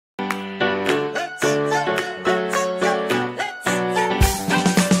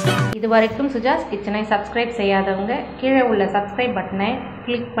இதுவரைக்கும் சுஜாஸ் கிச்சனை சப்ஸ்கிரைப் செய்யாதவங்க கீழே உள்ள சப்ஸ்கிரைப் பட்டனை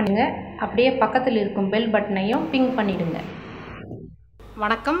கிளிக் பண்ணுங்க. அப்படியே பக்கத்தில் இருக்கும் பெல் பட்டனையும் பிங் பண்ணிடுங்க.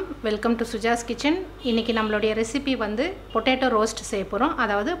 வணக்கம், வெல்கம் டு சுஜாஸ் கிச்சன். இன்றைக்கி நம்மளுடைய ரெசிபி பொட்டேட்டோ ரோஸ்ட் செய்ய போகிறோம்.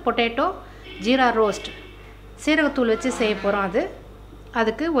 அதாவது பொட்டேட்டோ ஜீரா ரோஸ்ட் சீரகத்தூள் வச்சு செய்ய போகிறோம்.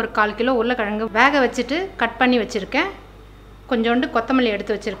 அதுக்கு ஒரு 1/4 கிலோ உருளைக்கிழங்கு வேக வச்சுட்டு கட் பண்ணி வச்சுருக்கேன். கொஞ்சோண்டு கொத்தமல்லி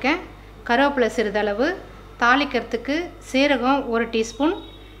எடுத்து வச்சுருக்கேன். கருவேப்பிலை சிறிதளவு, தாளிக்கிறதுக்கு சீரகம் 1 டீஸ்பூன்,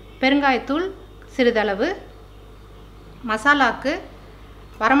 பெருங்காயத்தூள் சிறிதளவு, மசாலாவுக்கு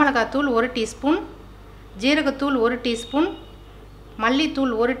வரமிளகாத்தூள் 1 டீஸ்பூன், ஜீரகத்தூள் 1 டீஸ்பூன்,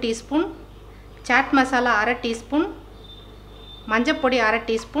 மல்லித்தூள் 1 டீஸ்பூன், சாட் மசாலா 1/2 டீஸ்பூன், மஞ்சப்பொடி 1/2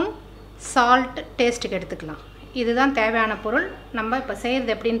 டீஸ்பூன், சால்ட் டேஸ்ட்டுக்கு எடுத்துக்கலாம். இதுதான் தேவையான பொருள். நம்ம இப்போ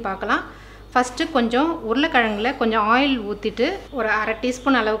செய்கிறது எப்படின்னு பார்க்கலாம். ஃபஸ்ட்டு கொஞ்சம் உருளைக்கிழங்குல கொஞ்சம் ஆயில் ஊற்றிட்டு, ஒரு 1/2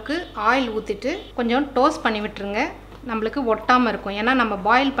 டீஸ்பூன் அளவுக்கு ஆயில் ஊற்றிட்டு கொஞ்சம் டோஸ்ட் பண்ணி விட்டுருங்க. நம்மளுக்கு ஒட்டாமல் இருக்கும். ஏன்னா நம்ம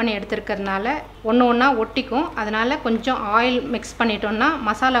பாயில் பண்ணி எடுத்துருக்கிறதுனால ஒன்று ஒன்றா ஒட்டிக்கும். அதனால் கொஞ்சம் ஆயில் மிக்ஸ் பண்ணிட்டோன்னா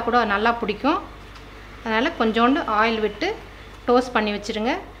மசாலா கூட நல்லா பிடிக்கும். அதனால் கொஞ்சோண்டு ஆயில் விட்டு டோஸ்ட் பண்ணி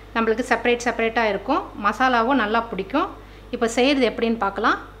வச்சுருங்க. நம்மளுக்கு செப்பரேட்டாக இருக்கும். மசாலாவும் நல்லா பிடிக்கும். இப்போ செய்கிறது எப்படின்னு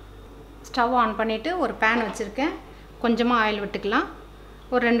பார்க்கலாம். ஸ்டவ் ஆன் பண்ணிவிட்டு ஒரு பேன் வச்சுருக்கேன். கொஞ்சமாக ஆயில் விட்டுக்கலாம்.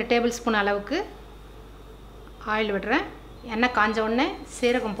 ஒரு 2 டேபிள் ஸ்பூன் அளவுக்கு ஆயில் விடுறேன். எண்ணெய் காஞ்ச உடனே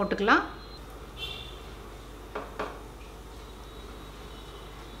சீரகம் போட்டுக்கலாம்.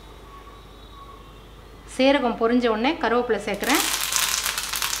 சீரகம் பொரிஞ்ச உடனே கருவேப்பிலை சேர்க்குறேன்.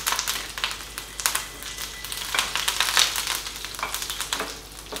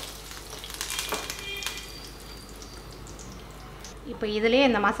 இப்போ இதிலே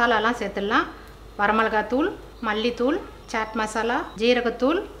இந்த மசாலாலாம் சேர்த்துடலாம். வரமிளகாத்தூள், மல்லித்தூள், சாட் மசாலா,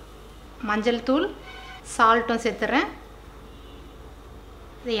 ஜீரகத்தூள், மஞ்சள் தூள், சால்ட்டும் சேர்த்துறேன்.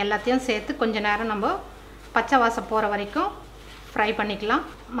 இது எல்லாத்தையும் சேர்த்து கொஞ்ச நேரம் நம்ம பச்சை வாசம் போகிற வரைக்கும் ஃப்ரை பண்ணிக்கலாம்.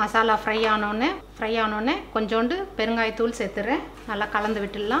 மசாலா ஃப்ரை ஆனோடனே கொஞ்சோண்டு பெருங்காயத்தூள் சேர்த்துறேன். நல்லா கலந்து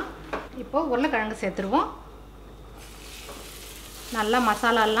விட்டுடலாம். இப்போது உருளைக்கிழங்கு சேர்த்துருவோம். நல்லா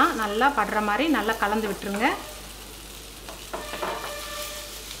மசாலாலாம் நல்லா படுற மாதிரி நல்லா கலந்து விட்டுருங்க.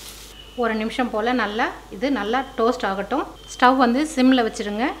 ஒரு நிமிஷம் போல் இது நல்லா டோஸ்ட் ஆகட்டும். ஸ்டவ் சிம்மில்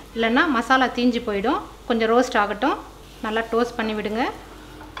வச்சுருங்க, இல்லைன்னா மசாலா தீஞ்சு போயிடும். கொஞ்சம் ரோஸ்ட் ஆகட்டும். நல்லா டோஸ்ட் பண்ணி விடுங்க.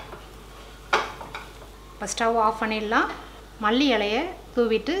 இப்போ ஸ்டவ் ஆஃப் பண்ணிடலாம். மல்லி இலையை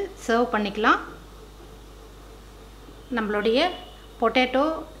தூவிட்டு சர்வ் பண்ணிக்கலாம். நம்மளுடைய பொட்டேட்டோ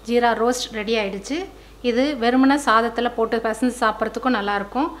ஜீரா ரோஸ்ட் ரெடி ஆகிடுச்சு. இது வெறுமனே சாதத்தில் போட்டு பிசைஞ்சு சாப்பிட்றதுக்கும்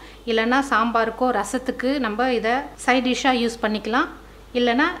நல்லாயிருக்கும். இல்லைன்னா சாம்பாருக்கோ ரசத்துக்கு நம்ம இதை சைட் டிஷ்ஷாக யூஸ் பண்ணிக்கலாம்.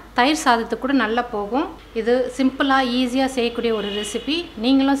 இல்லைனா தயிர் சாதத்துக்கு கூட நல்லா போகும். இது சிம்பிளாக ஈஸியாக செய்யக்கூடிய ஒரு ரெசிபி.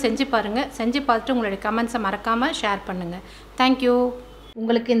 நீங்களும் செஞ்சு பாருங்கள். செஞ்சு பார்த்துட்டு உங்களுடைய கமெண்ட்ஸை மறக்காமல் ஷேர் பண்ணுங்கள். தேங்க்யூ.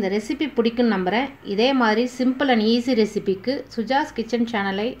 உங்களுக்கு இந்த ரெசிபி பிடிக்குன்னு நம்புகிறேன். இதே மாதிரி சிம்பிள் அண்ட் ஈஸி ரெசிபிக்கு சுஜாஸ் கிச்சன்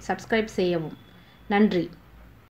சேனலை சப்ஸ்கிரைப் செய்யவும். நன்றி.